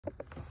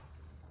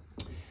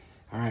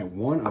All right,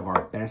 one of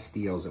our best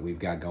deals that we've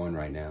got going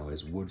right now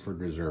is Woodford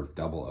Reserve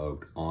Double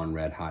Oak on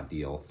Red Hot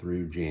Deal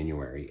through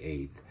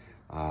January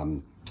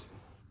 8th.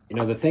 You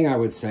know, the thing I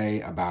would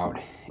say about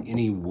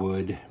any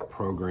wood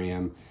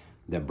program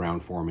that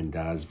Brown-Forman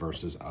does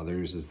versus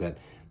others is that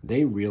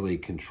they really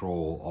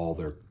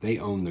control they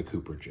own the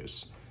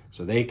cooperages.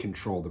 So they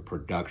control the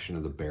production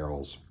of the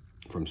barrels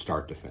from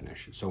start to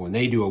finish. So when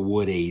they do a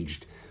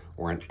wood-aged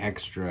or an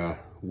extra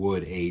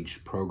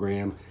wood-aged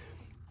program,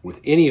 with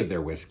any of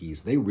their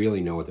whiskeys, they really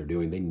know what they're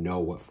doing. They know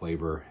what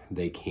flavor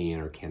they can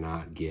or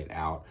cannot get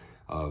out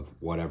of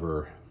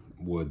whatever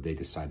wood they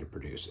decide to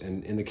produce.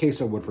 And in the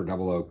case of Woodford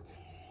Double Oak,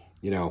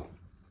 you know,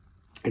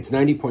 it's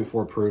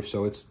 90.4 proof,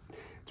 so it's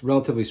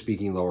relatively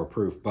speaking lower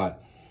proof,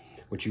 but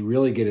what you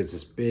really get is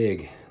this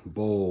big,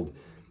 bold,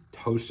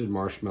 toasted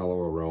marshmallow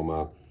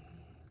aroma,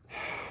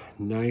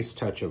 nice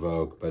touch of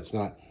oak, but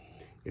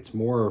it's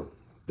more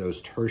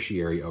those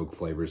tertiary oak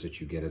flavors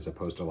that you get as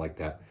opposed to like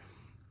that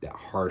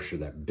harsh or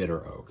that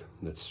bitter oak.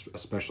 That's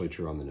especially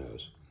true on the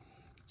nose.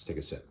 Let's take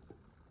a sip.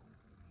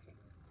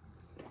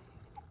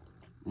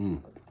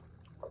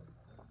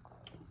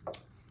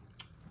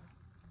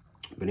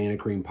 Banana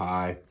cream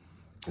pie,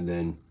 and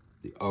then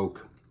the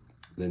oak,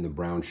 then the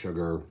brown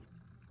sugar,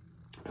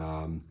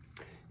 and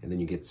then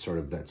you get sort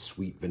of that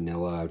sweet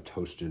vanilla,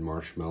 toasted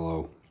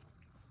marshmallow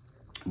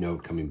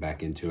note coming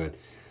back into it.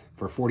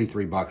 For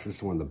 43 bucks, this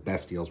is one of the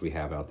best deals we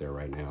have out there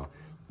right now.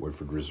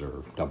 Woodford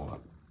Reserve Double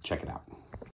Oak. Check it out.